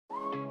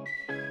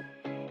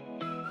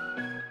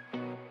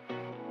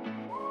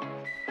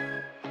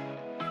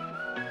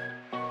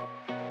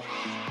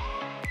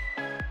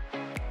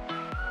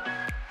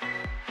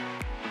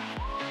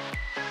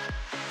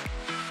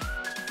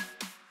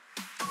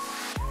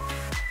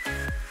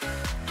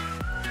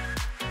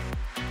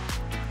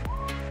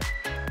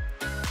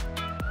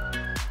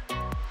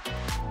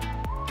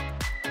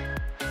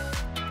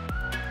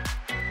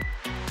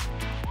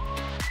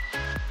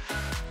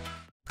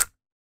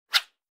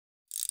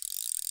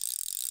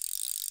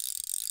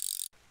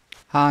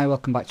Hi,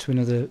 welcome back to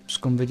another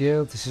SCUM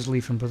video. This is Lee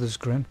from Brothers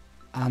Grimm,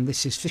 and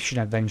this is Fishing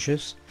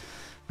Adventures.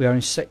 We are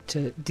in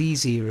sector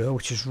D0,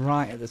 which is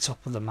right at the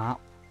top of the map,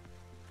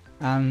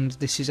 and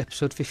this is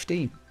episode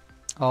 15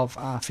 of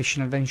our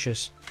Fishing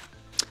Adventures.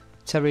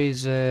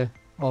 Terry's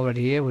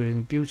already here. We're in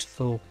a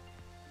beautiful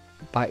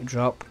bike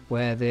drop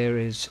where there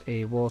is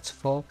a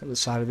waterfall at the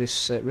side of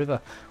this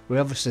river.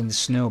 We're obviously in the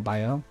snow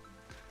biome,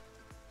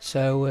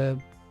 so we're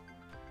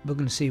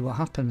going to see what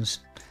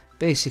happens.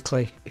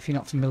 Basically, if you're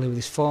not familiar with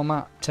this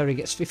format, Terry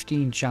gets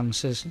 15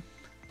 chances,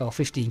 or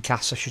 15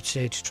 casts I should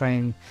say, to try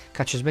and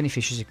catch as many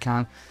fish as he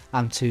can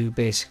and to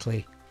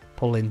basically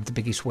pull in the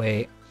biggest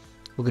weight.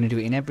 We're going to do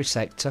it in every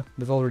sector.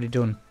 We've already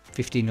done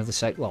 14 of the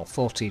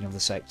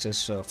sectors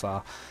so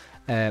far,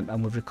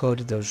 and we've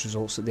recorded those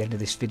results at the end of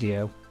this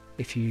video.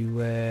 If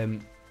you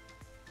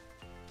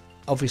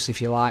obviously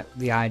if you like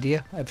the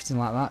idea, everything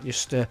like that,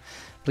 just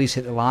please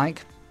hit the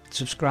like,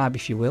 subscribe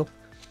if you will.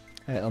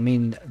 It'll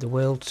mean the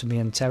world to me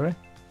and Terry.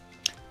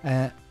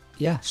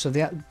 Yeah, so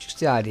the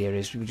idea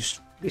is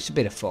it's a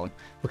bit of fun.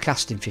 We're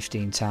casting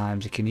 15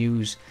 times. He can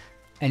use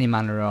any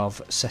manner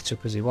of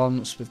setup as he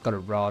wants. We've got a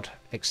rod,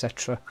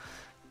 etc.,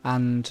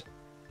 and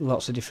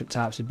lots of different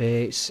types of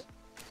baits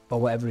or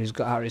whatever he's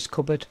got out of his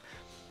cupboard.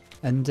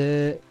 And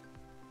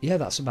yeah,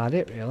 that's about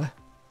it really.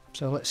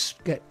 So let's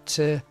get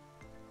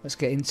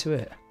into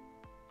it.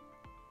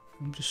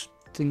 I'm just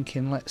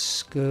thinking,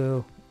 let's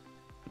go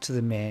to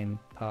the main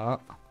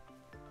part.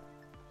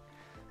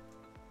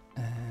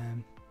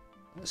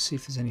 Let's see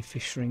if there's any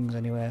fish rings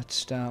anywhere to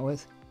start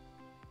with.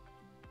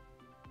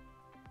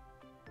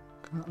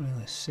 Can't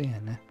really see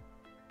any.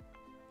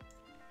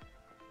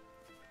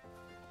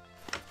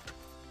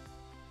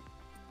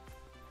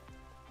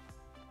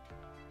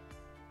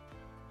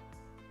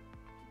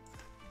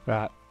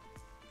 Right,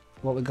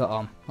 what we got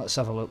on? Let's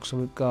have a look. So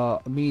we've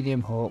got a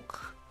medium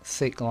hook,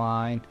 thick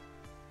line.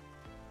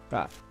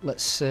 Right,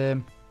 let's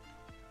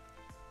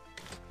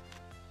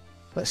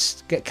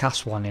get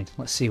cast one in.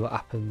 Let's see what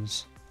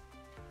happens.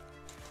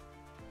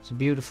 It's a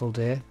beautiful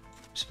day.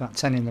 It's about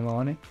 10 in the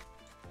morning.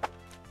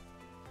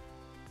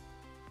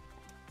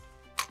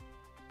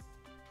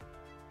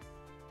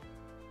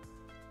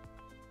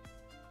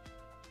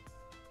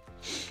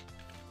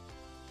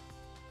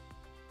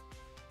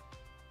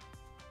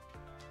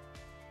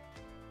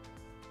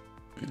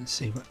 Let's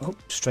see what. Oh,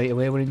 straight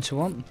away we're into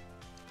one.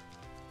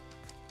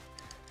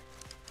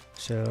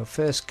 So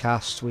first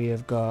cast we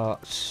have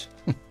got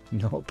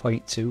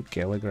 0.2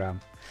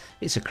 kilogram.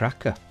 It's a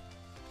cracker.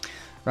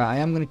 Right, I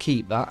am going to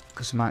keep that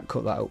because I might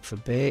cut that up for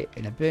bait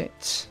in a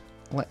bit.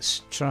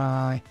 Let's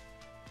try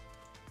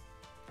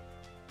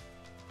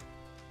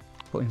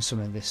putting some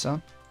of this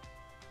on.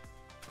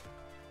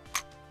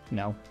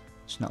 No,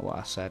 it's not what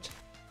I said.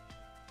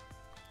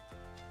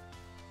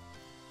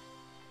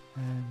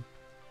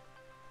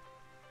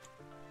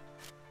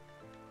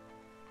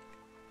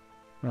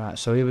 Right,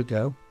 so here we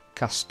go.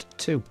 Cast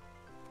 2.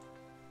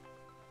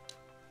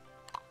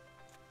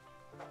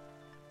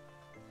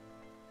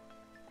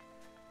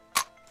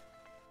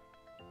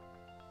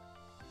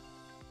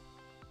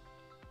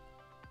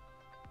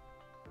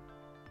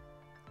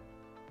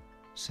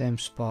 Same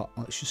spot.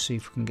 Let's just see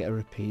if we can get a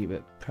repeat,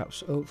 but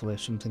perhaps hopefully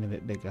something a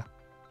bit bigger.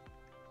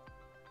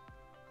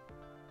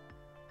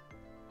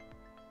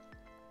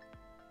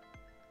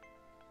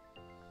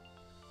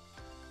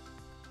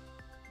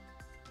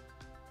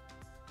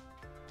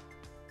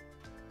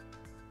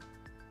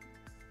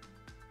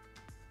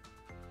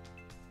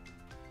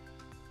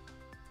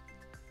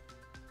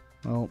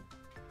 Well,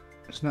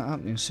 it's not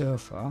happening so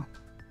far.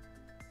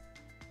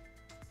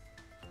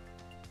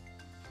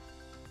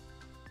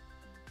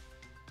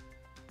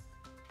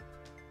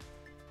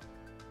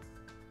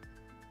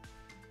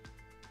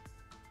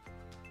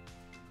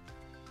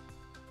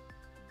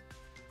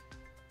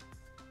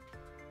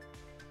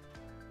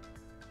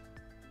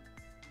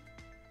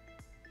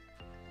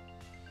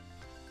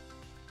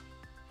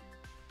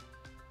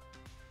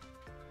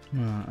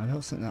 Right, I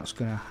don't think that's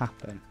going to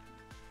happen.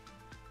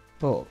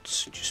 But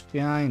just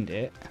behind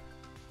it,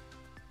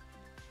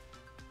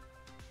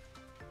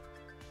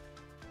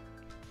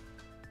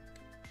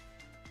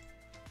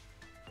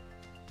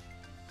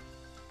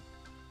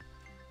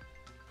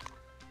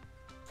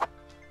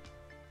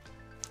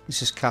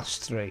 this is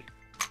cast 3.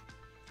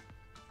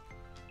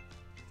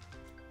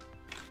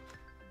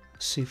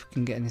 Let's see if we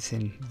can get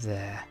anything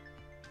there.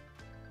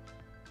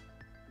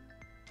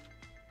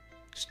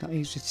 It's not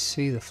easy to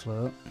see the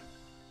float.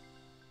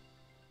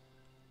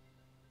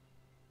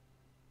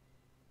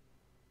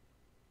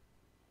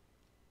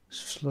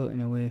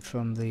 Floating away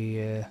from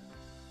the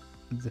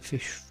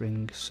fish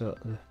ring sort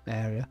of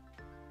area.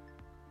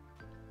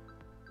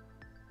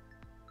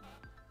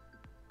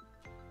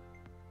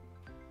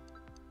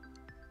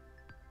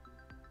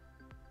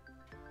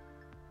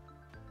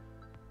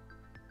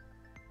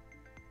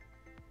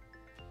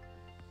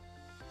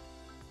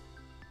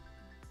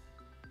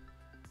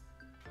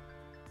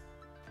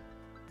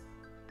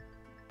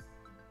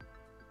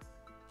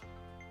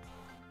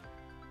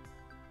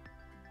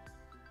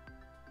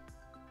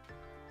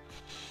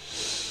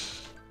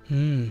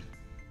 Hmm.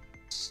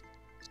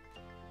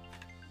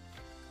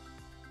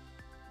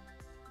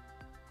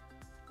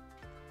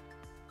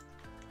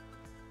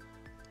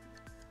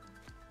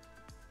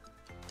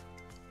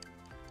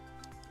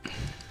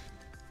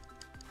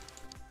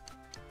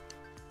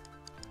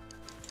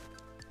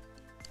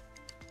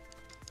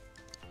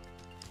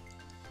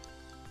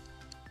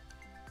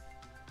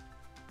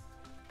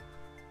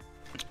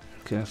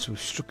 Okay, so we've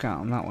struck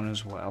out on that one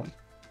as well.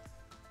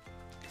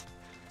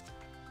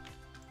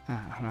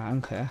 Ah, right,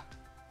 okay.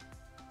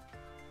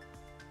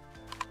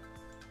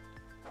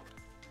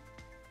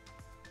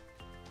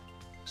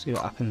 See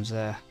what happens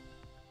there.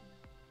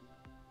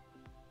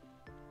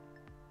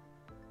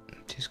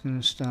 Just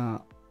going to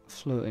start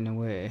floating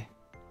away.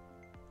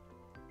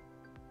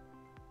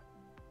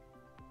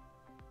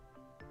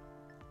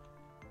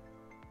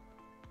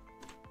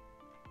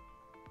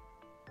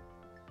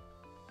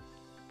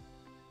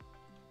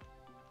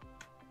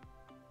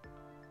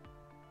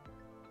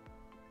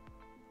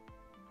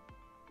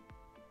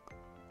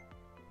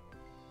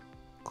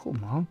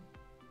 Come on.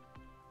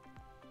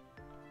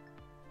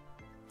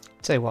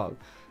 Tell you what,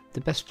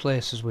 the best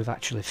places we've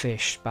actually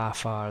fished by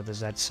far are the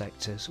Z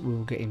sectors. We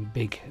were getting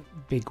big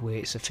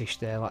weights of fish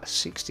there, like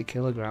 60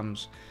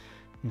 kilograms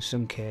in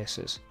some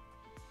cases.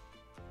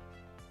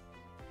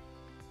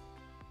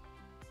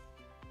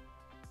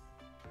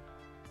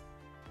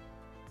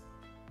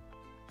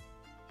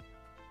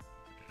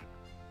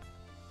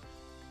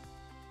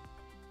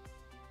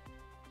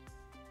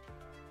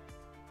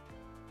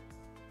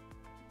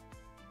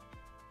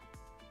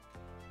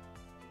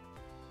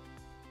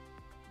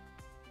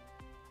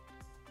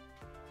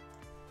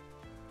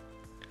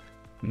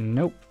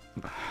 Nope.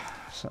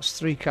 So that's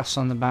 3 casts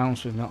on the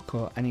bounce, we've not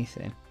caught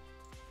anything.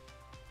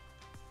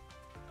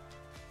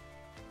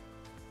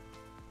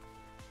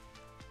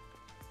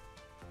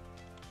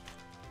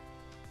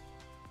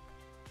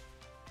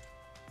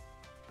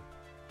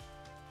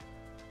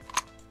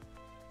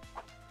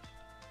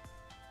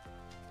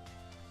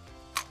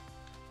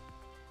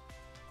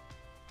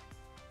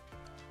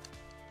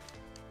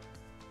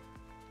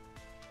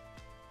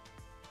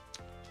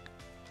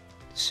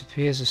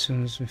 Disappears as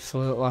soon as my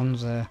float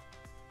lands there.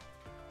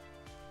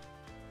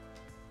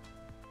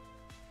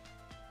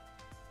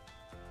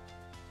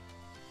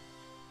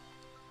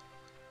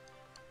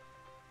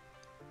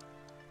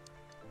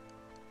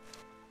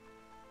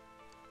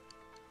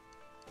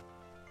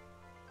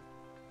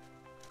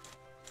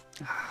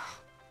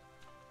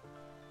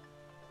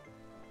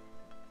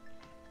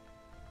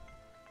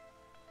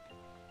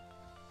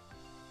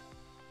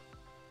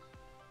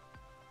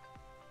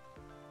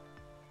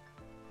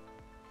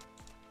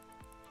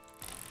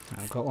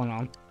 I've got one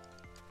on.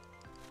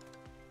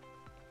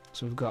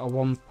 So we've got a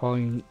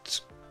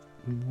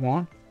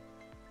 1.1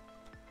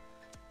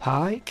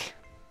 pike.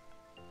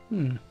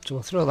 So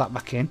we'll throw that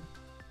back in,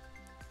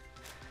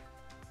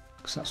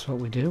 because that's what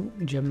we do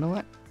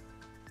generally.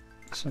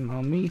 Some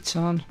more meat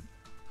on.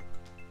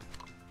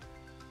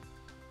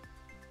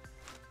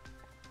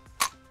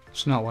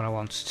 It's not what I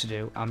wanted to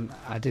do.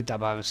 I did that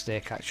by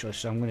mistake actually,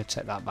 so I'm going to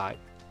take that back.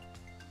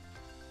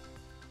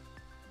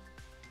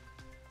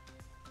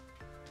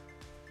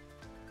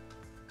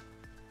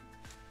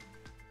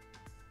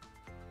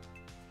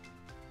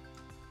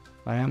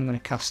 I am going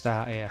to cast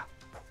out here.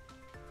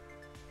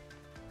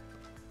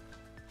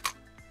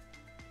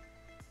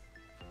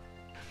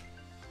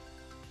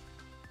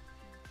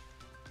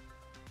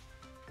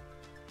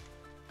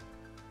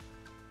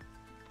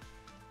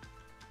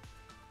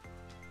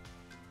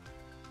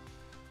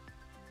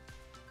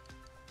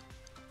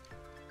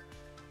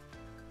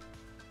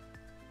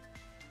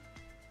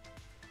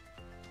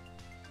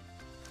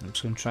 I'm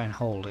just going to try and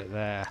hold it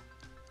there.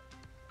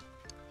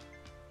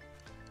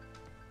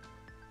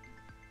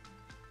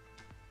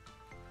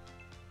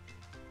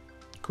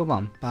 Come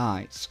on,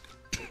 bite.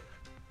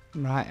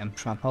 Right, I'm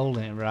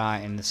holding it right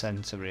in the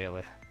centre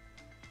really.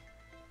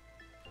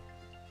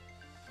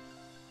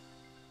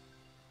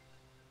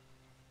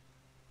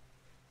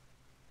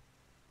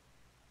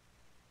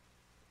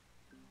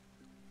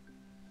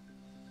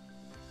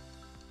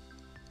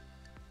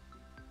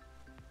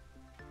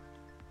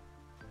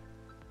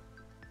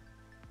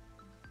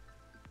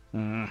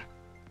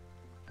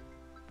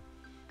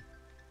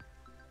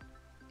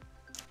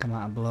 Come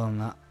out of blowing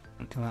that.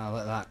 Come out of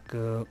let that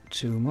go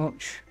too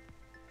much.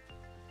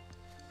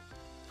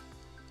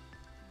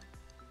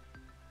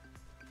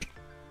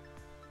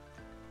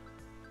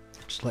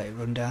 Just let it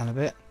run down a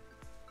bit.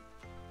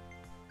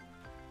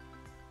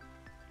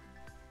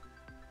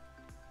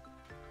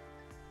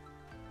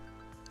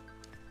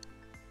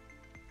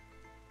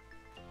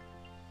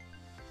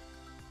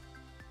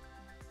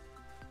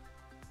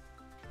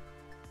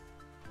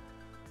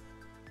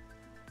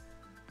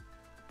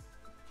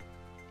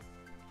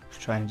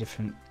 Trying a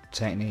different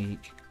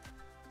technique.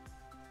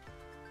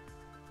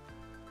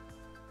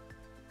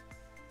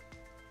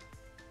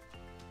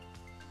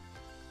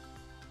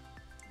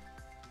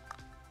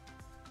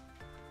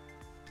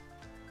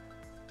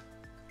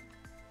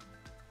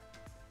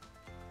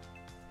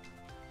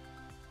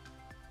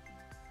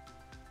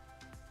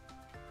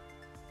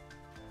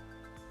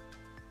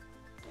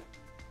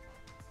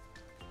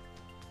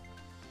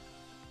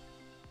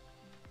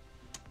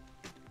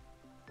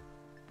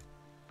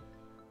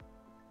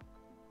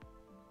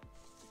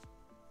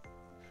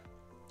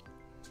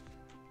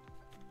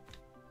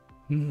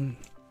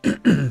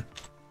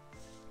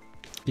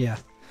 Yeah,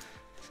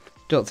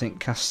 don't think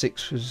cast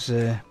 6 was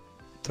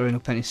throwing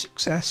up any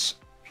success.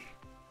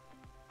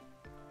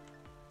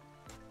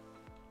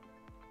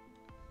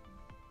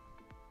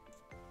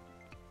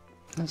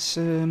 Let's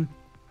move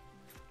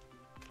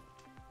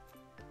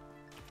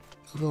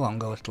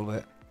along a little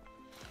bit.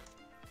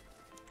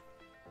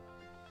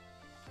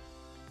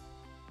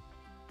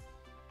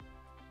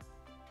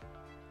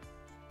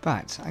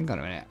 Right, hang on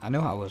a minute. I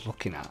know what I was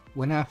looking at.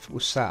 When I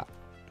was sat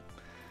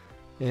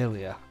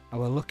earlier, I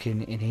was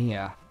looking in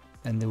here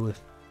and there were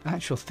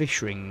actual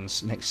fish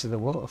rings next to the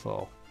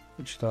waterfall,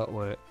 which I thought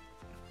were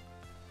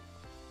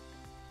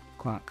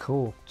quite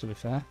cool, to be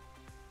fair.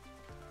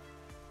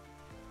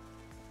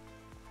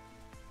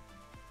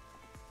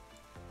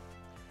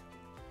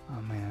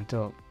 I mean, I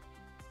don't...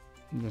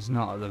 There's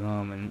not at the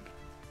moment.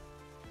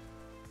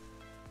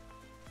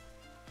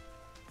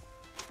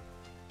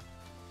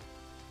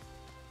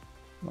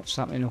 What's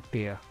happening up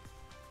here?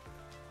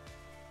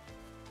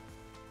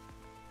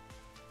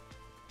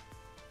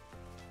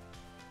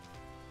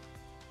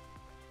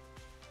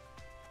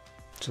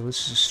 So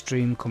this is a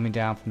stream coming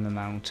down from the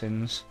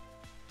mountains.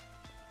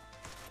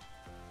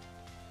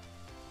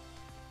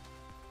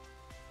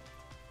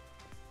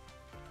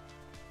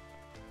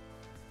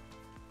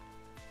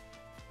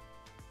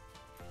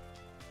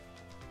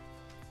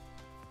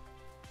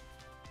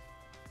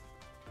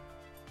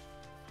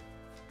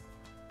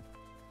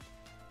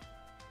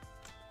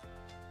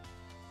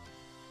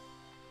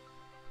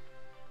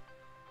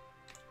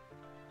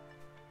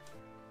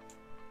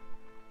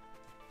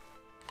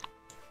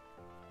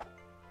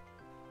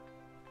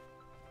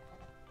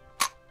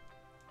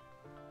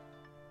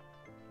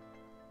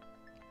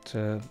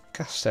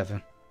 Cast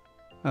 7.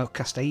 Oh,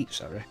 cast 8,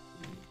 sorry.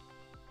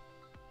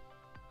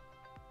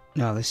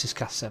 No, this is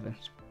cast 7.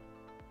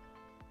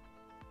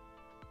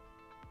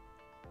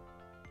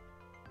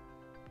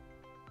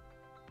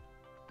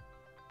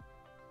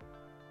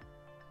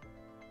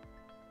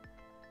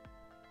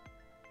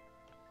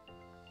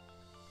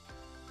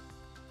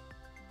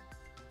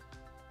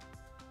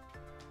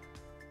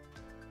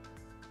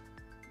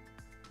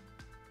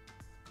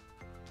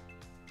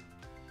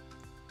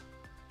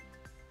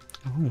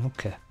 Oh,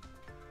 okay.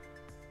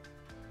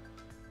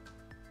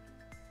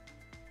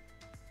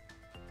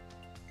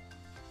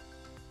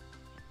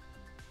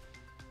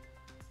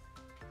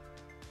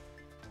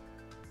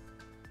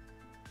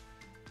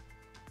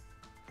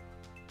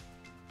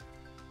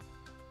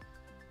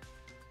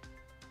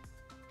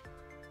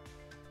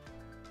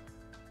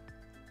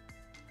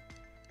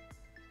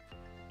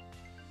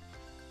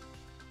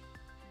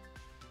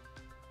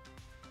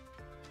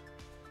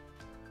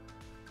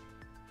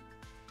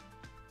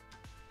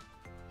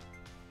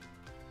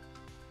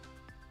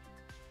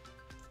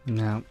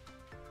 No,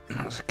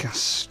 that's a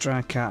cast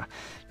strike out.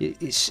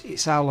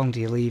 It's how long do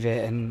you leave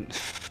it? And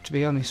to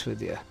be honest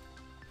with you,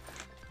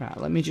 right?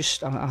 Let me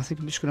just. I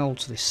think I'm just going to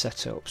alter this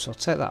setup. So I'll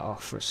take that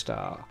off for a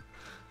start.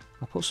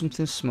 I'll put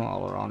something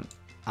smaller on,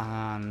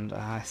 and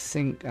I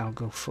think I'll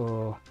go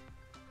for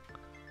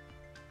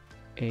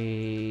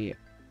a.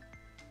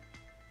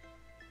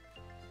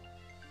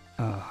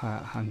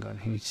 Oh, hang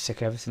on. You need to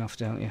take everything off,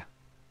 don't you?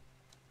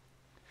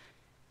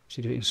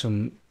 So do it in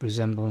some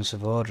resemblance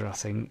of order, I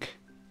think.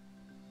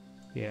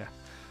 Yeah.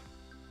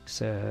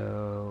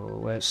 So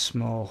where's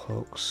small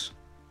hooks?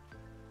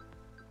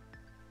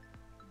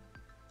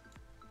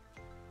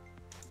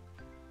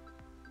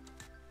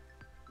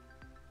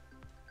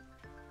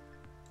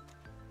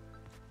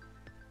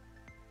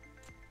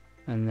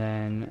 And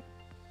then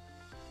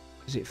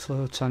is it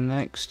float on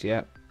next?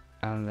 Yep.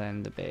 And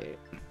then the bait.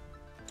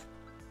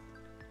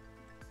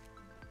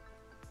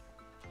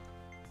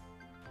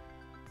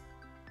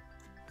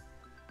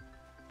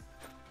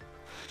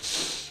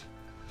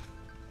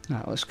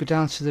 Right, let's go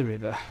down to the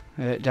river,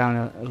 down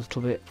a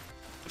little bit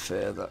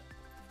further.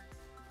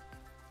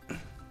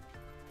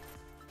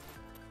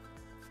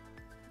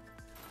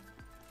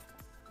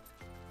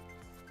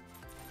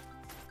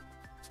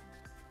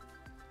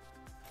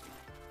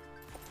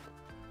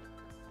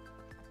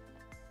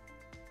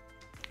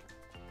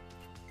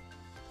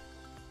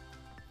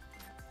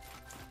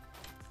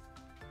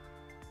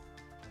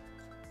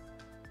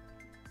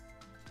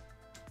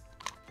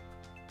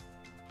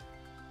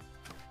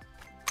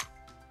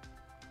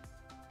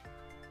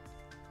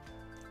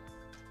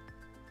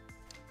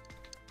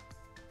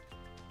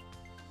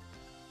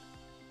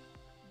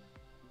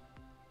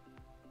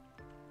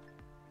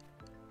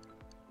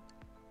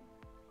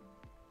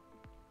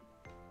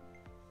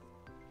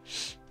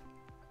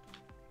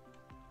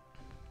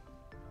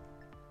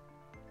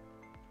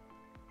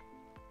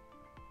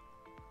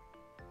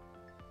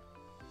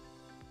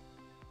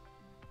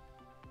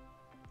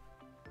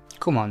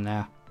 Come on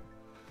now,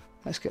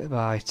 let's get the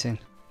bite in.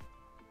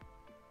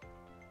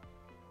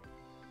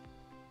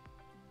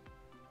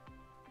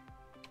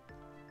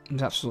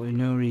 There's absolutely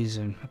no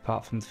reason,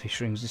 apart from the fish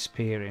rings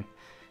disappearing,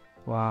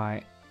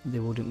 why they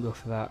wouldn't go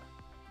for that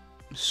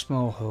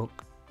small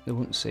hook. They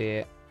wouldn't see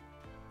it,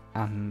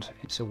 and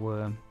it's a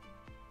worm.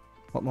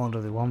 What more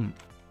do they want?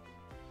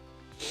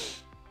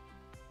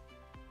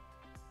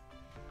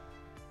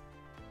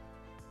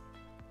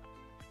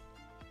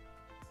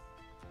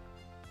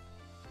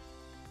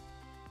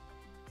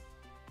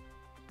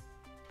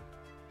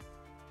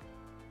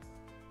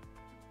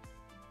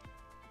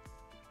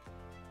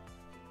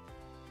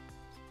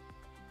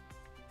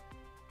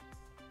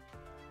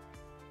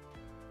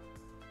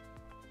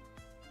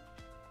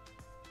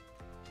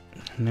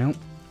 No.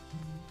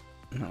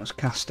 That was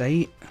cast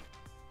 8.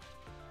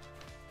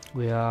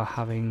 We are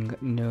having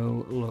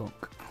no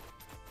luck.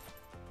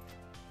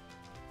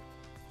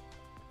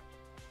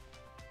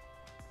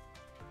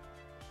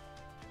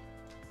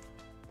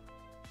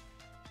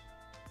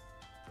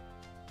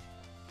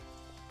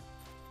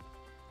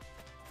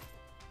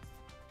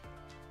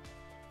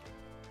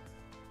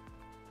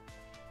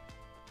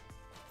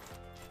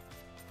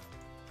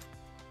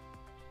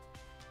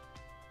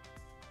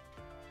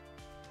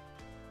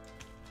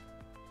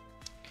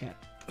 Yeah,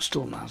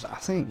 still miles. I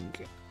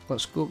think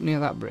let's go up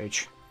near that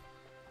bridge.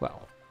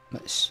 Well,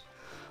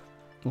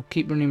 we'll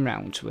keep running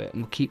round to it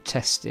and we'll keep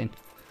testing.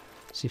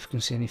 See if we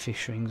can see any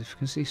fish rings. If we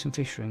can see some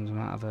fish rings, we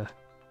might have a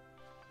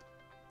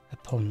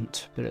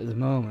punt. But at the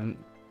moment,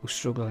 we're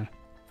struggling.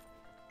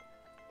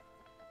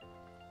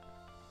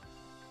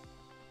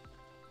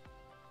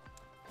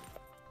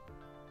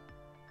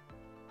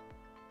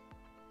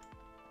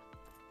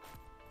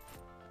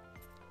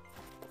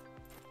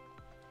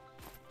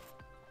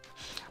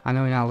 I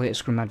know in our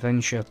latest Grimm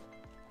adventure,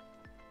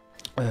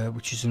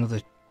 which is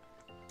another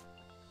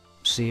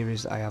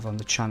series that I have on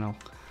the channel,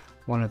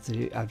 one of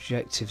the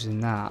objectives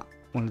in that,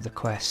 one of the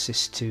quests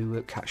is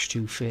to catch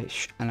 2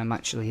 fish, and I'm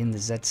actually in the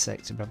Z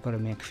sector, but I've got to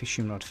make a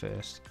fishing rod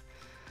first.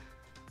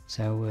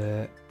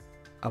 So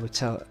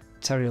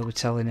Terry will be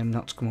telling him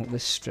not to come up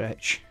this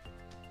stretch,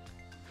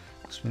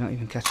 because we're not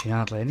even catching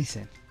hardly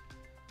anything.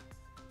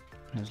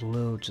 There's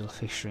loads of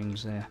fish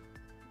rings there.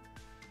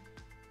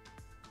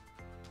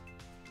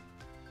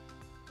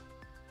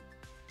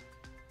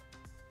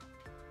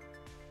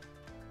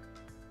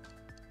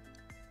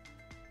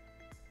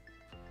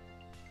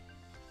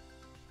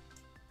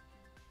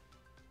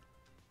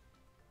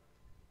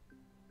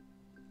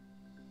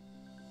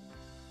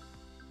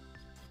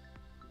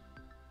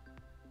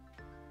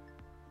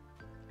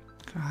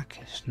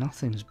 Crikey,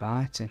 nothing's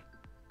biting.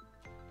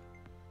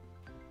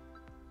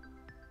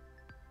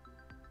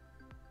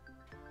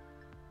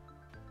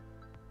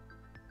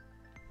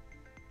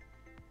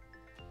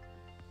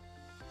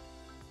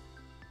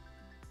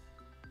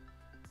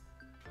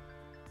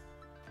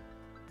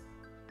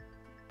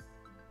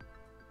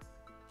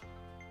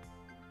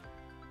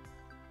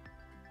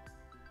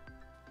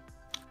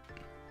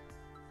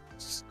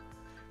 Let's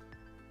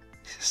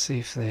see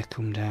if they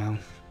come down.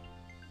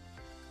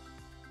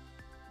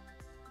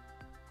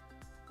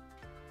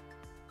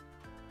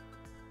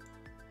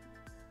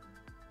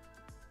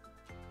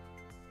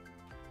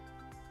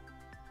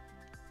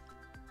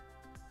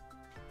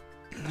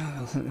 I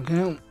don't think they're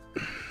going.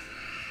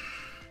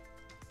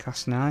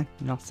 Cast 9,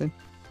 nothing.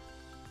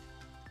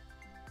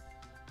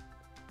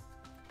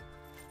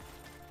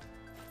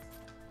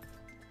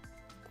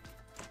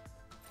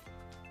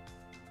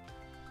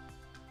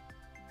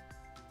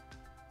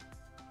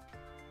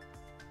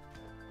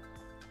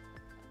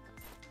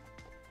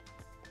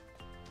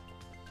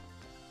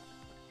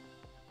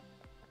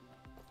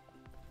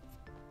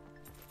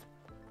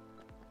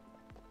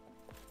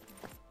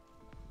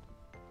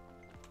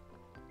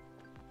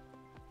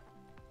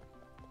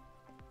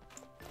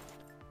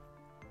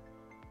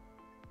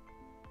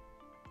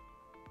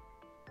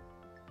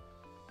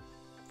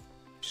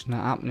 It's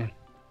not happening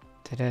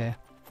today.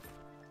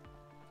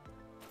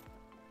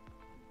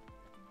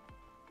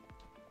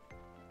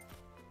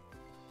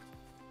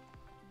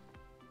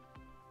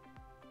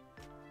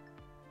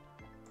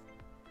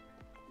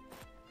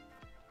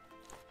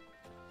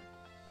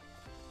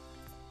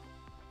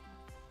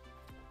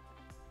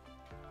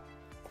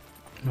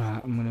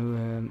 Right, I'm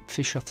going to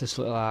fish off this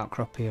little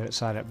outcrop here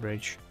outside that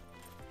bridge.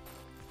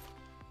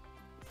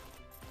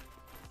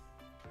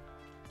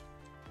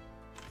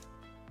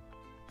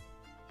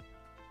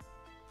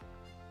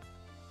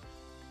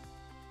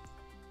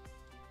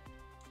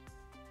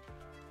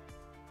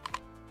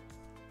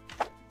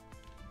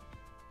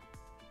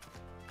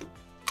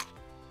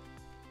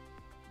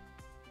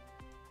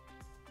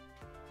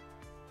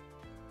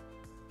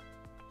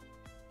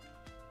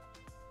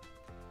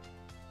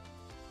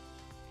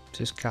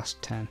 Just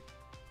cast 10.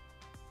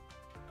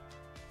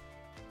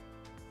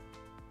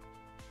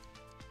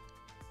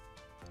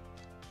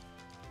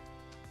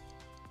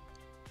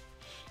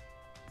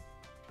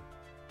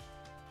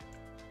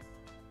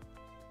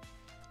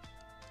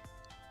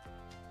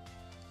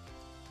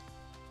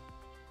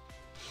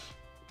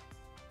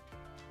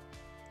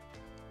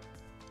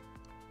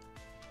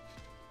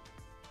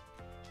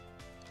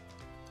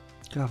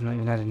 God, I've not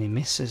even had any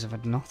misses, I've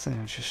had nothing,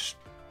 I've just...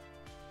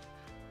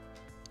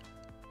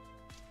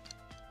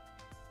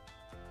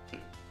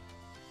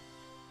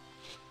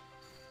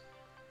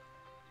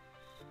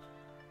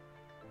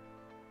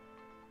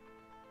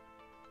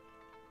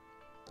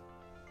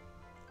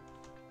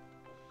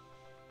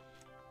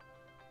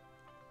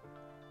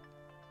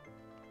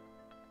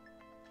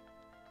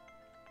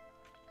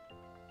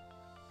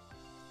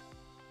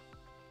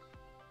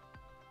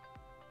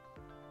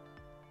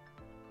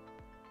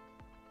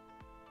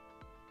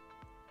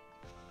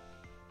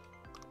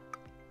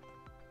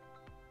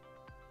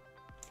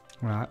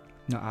 Right,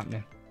 not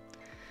happening.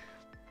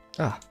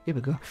 Ah, here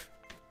we go.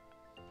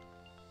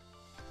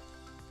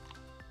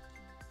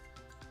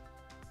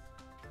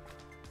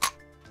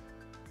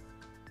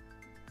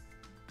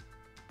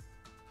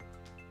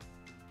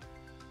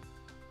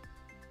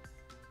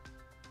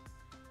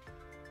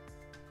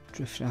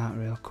 drifting out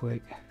real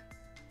quick.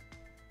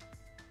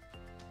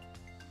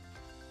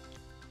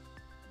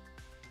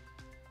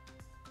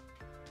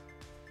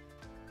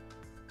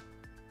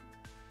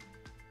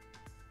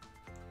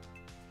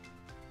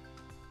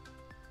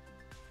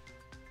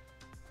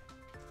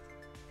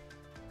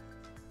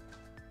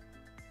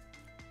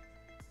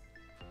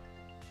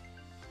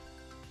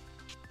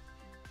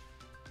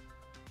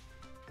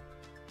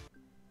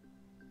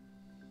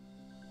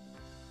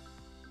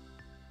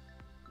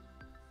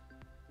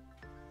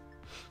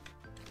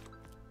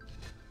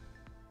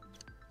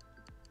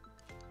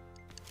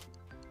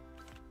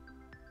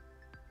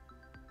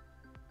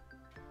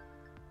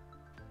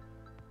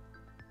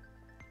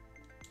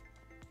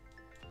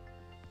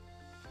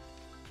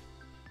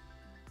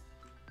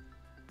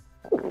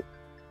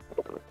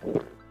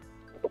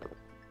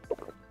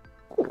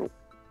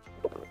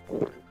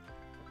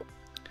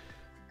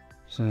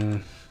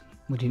 So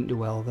we didn't do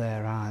well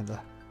there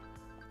either.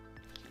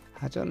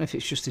 I don't know if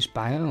it's just this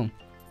biome.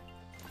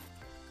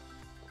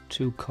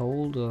 Too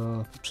cold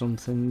or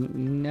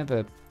something.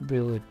 Never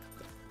really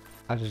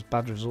had as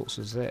bad results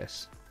as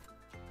this.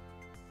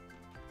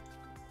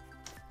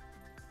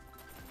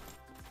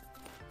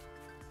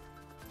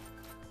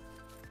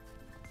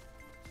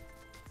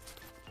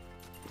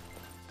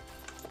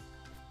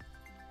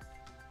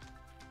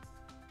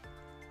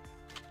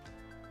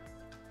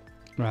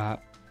 Right,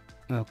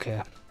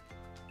 okay.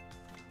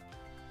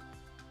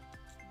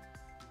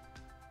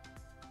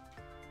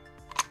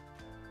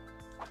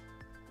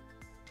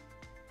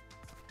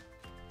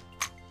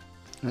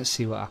 Let's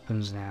see what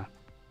happens now.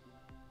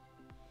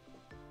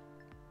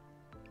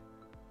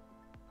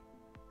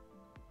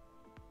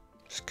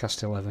 Just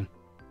cast 11.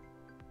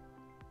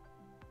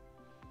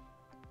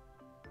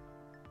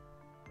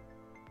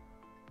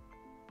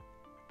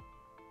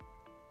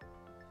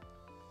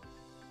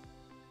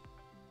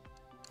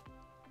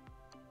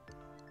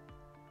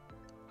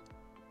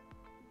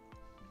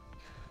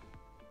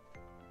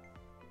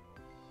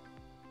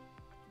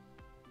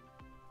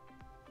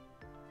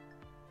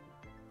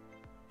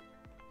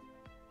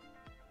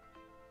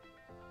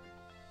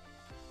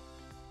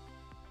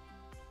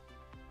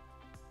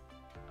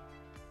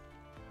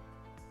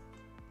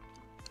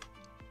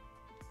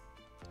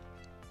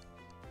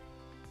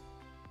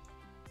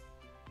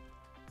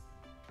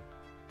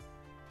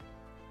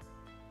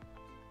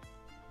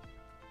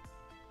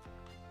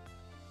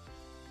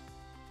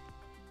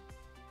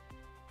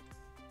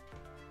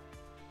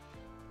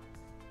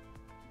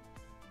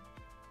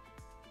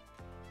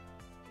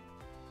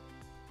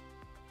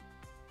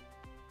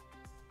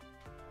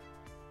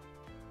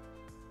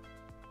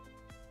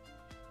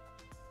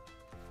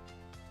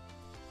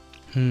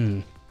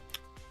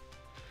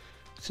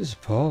 This is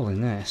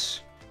appalling,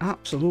 this.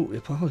 Absolutely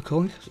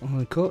appalling.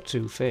 Only caught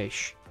 2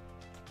 fish.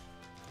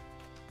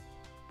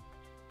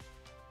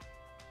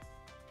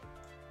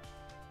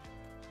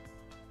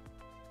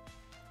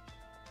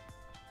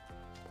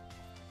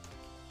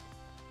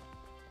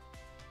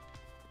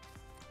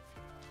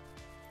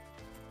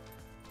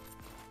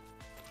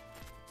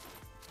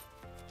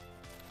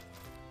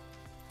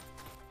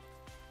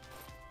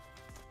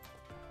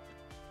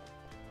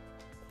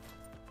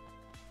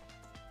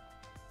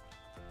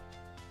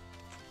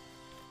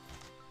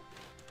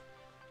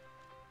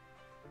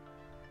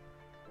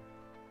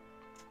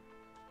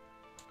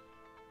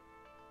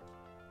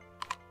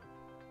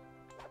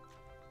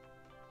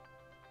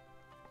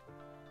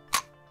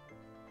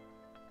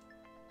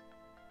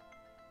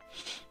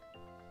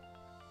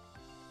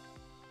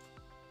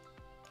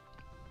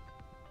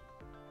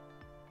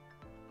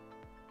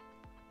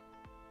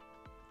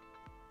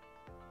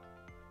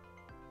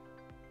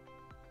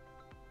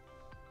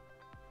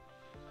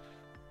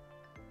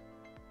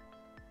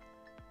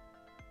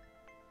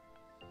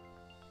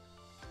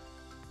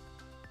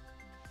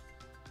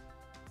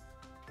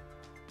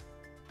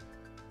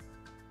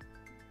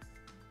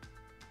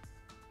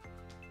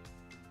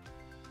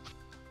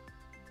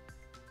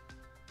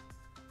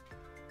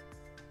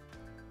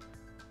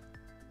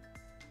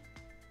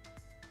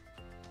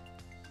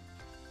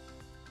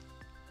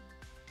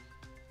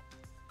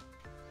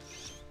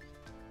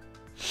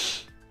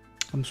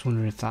 I'm just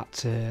wondering if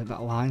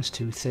that line's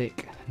too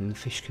thick and the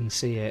fish can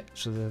see it,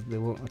 so they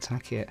won't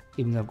attack it,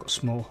 even though I've got a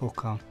small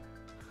hook on.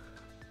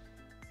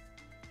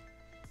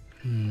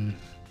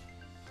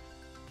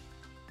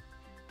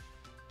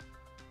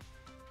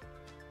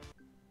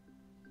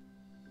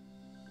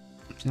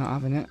 He's not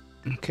having it.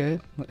 Okay,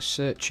 let's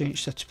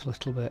change setup a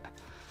little bit.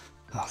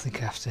 I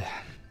think I have to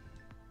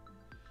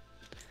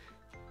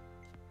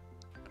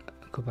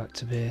go back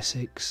to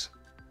basics,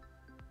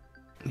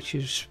 which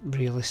is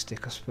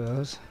realistic, I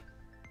suppose.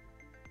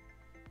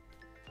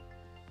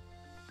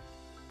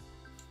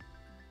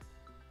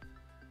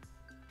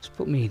 Let's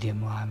put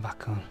medium line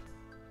back on.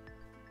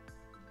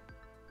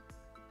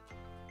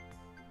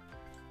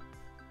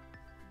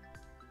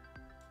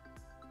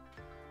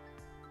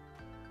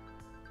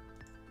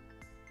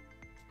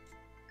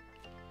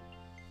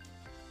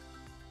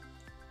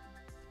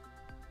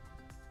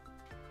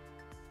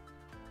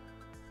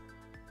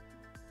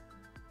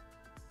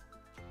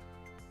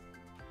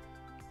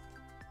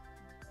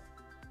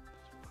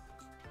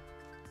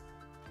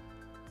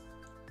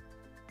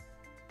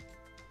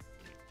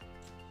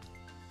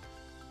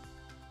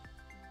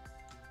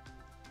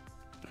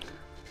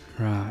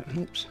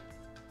 Oops.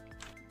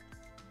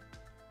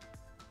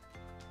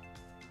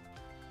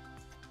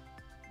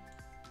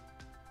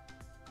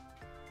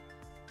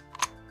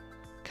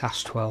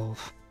 Cast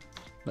 12.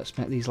 Let's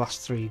make these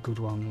last 3 good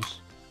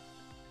ones.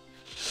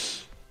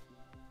 Just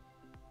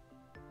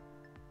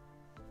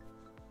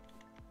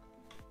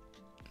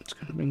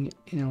going to bring it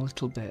in a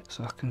little bit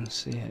so I can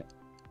see it.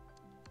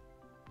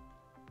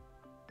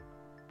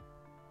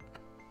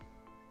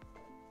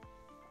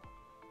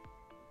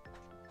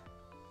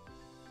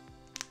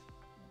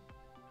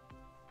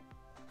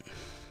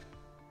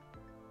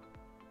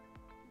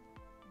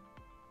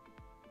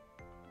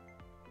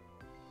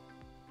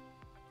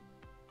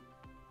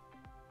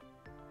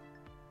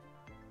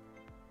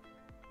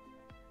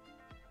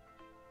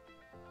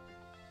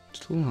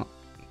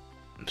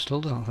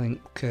 Still don't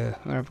think we're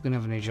ever going to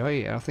have any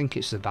joy here. I think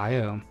it's the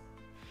biome.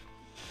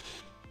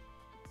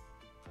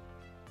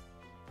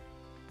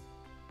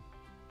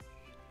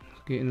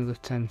 Get another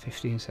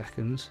 10-15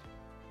 seconds.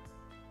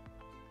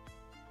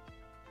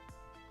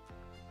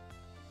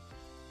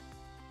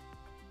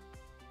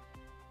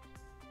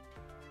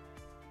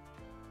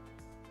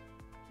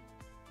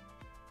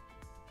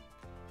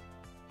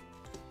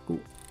 Ooh,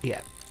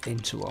 yeah,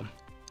 into one.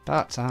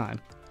 About time.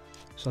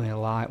 It's only a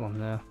light one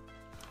though.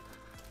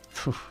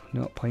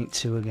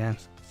 0.2 again.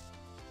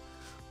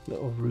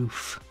 Little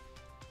roof.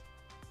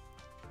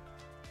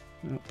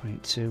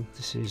 0.2.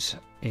 This is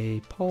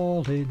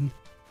appalling.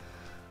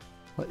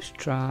 Let's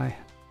try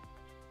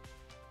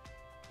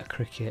a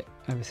cricket.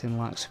 Everything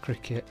likes a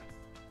cricket.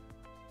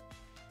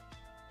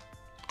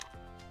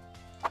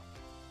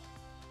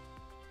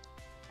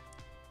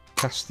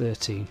 Cast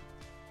 13.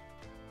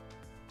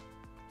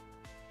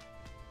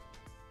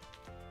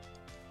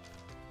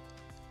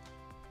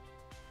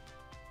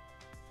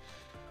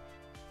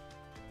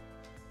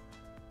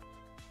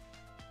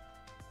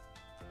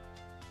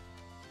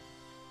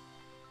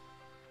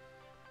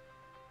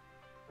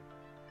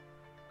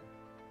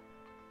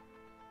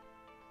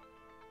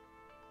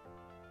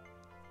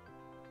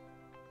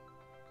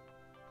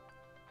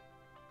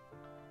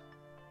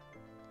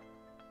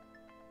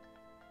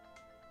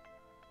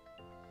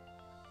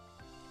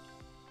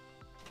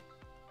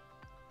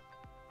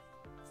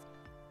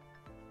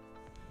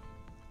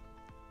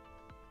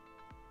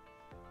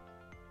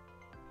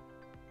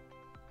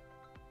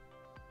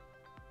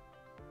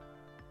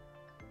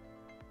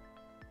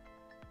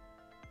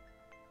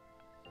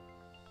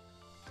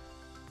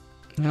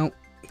 No,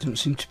 doesn't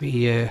seem to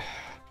be a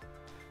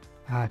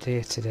hard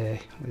day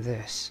today with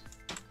this.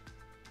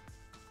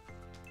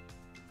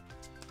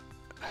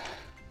 I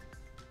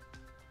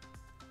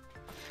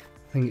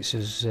think it's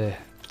as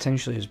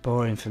potentially as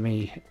boring for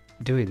me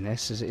doing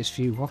this as it is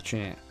for you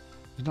watching it.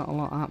 There's not a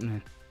lot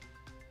happening.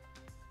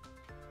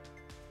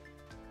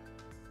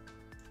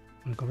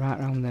 I'll go right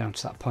around there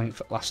onto that point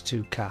for the last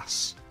 2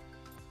 casts.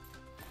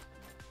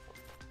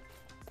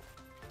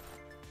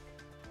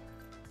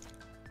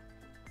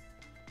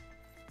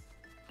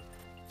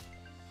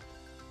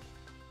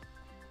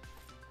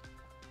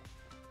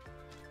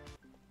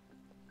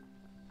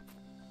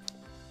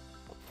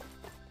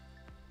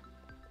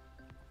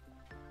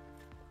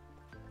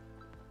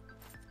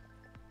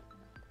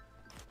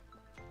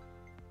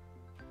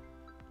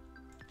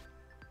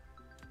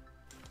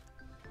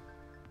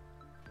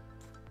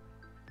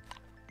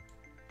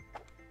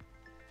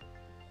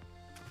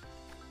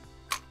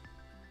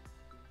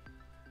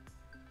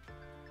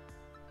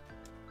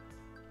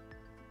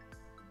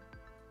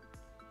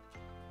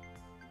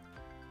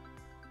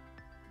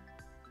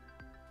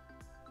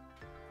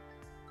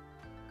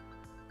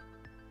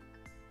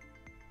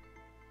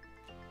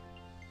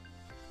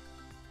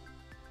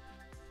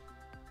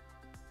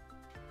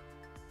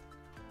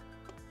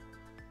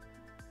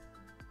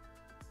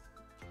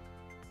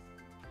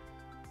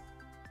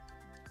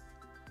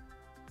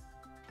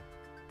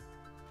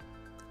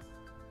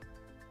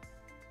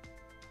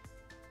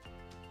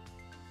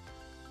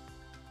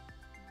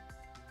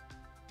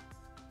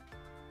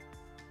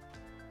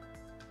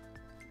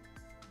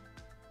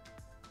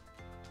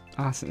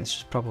 I think this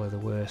is probably the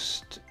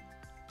worst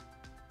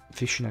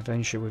fishing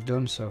adventure we've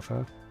done so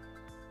far.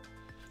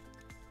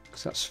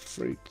 Because that's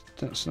fruit.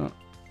 It's not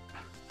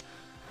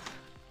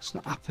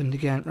happened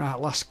again. Right,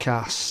 last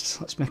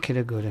cast. Let's make it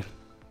a good one.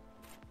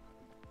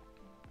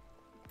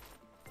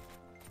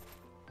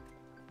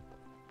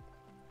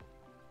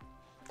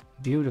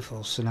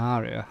 Beautiful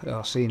scenario,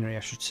 or scenery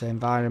I should say,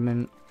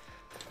 environment.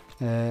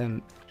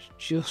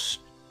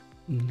 Just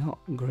not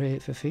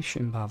great for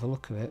fishing by the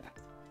look of it.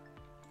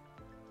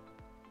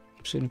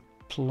 I'm just going to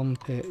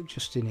plump it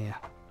just in here.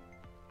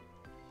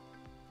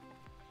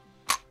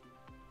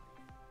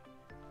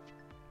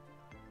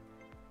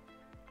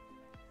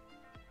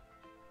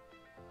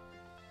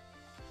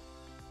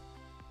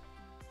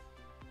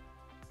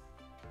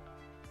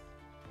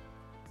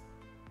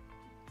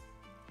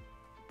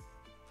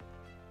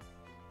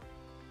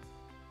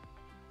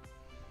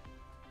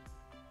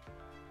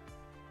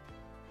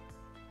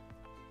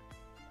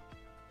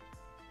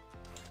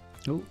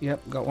 Oh,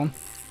 yep, got one.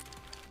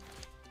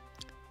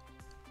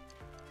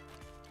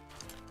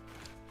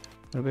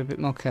 I'll be a bit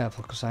more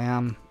careful because I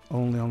am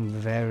only on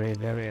very,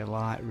 very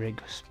light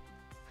rigs.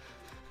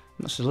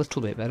 That's a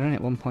little bit better, isn't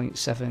it?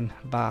 1.7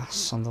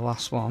 bass on the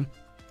last one.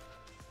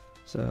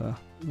 So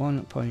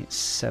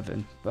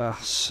 1.7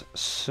 bass.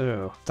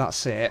 So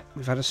that's it.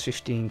 We've had us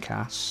 15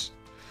 casts.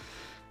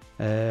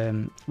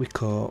 We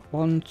caught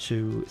 1,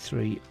 2,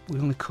 3. We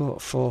only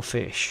caught 4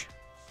 fish,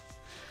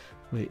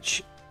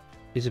 which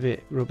is a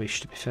bit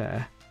rubbish to be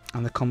fair.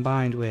 And the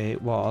combined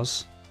weight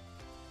was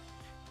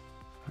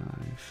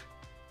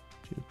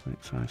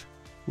 2.5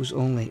 was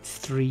only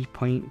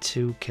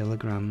 3.2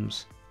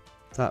 kilograms.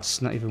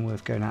 That's not even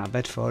worth going out of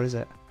bed for, is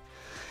it?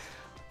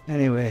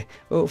 Anyway,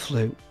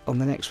 hopefully on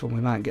the next one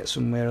we might get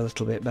somewhere a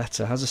little bit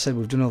better. As I said,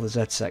 we've done all the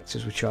Z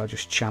sectors, which are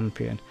just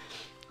champion,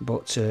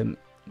 but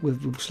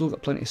we've still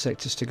got plenty of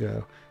sectors to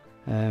go.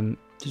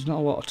 There's not a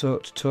lot to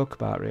talk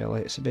about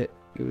really. It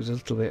was a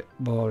little bit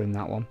boring,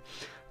 that one,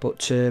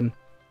 but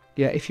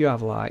yeah, if you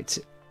have liked,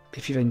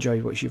 if you've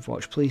enjoyed what you've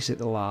watched, please hit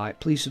the like,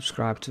 please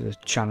subscribe to the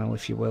channel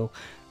if you will.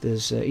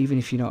 There's even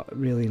if you're not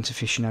really into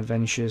fishing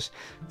adventures,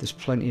 there's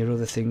plenty of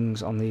other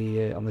things on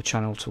the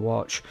channel to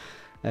watch.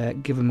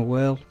 Give them a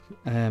whirl.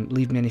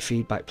 Leave me any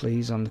feedback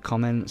please on the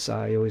comments.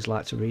 I always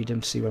like to read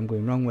them to see where I'm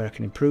going wrong, where I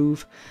can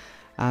improve,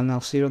 and I'll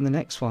see you on the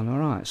next one.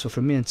 Alright, so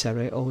from me and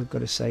Terry, all we've got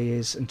to say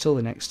is until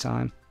the next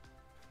time,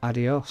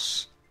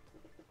 adios.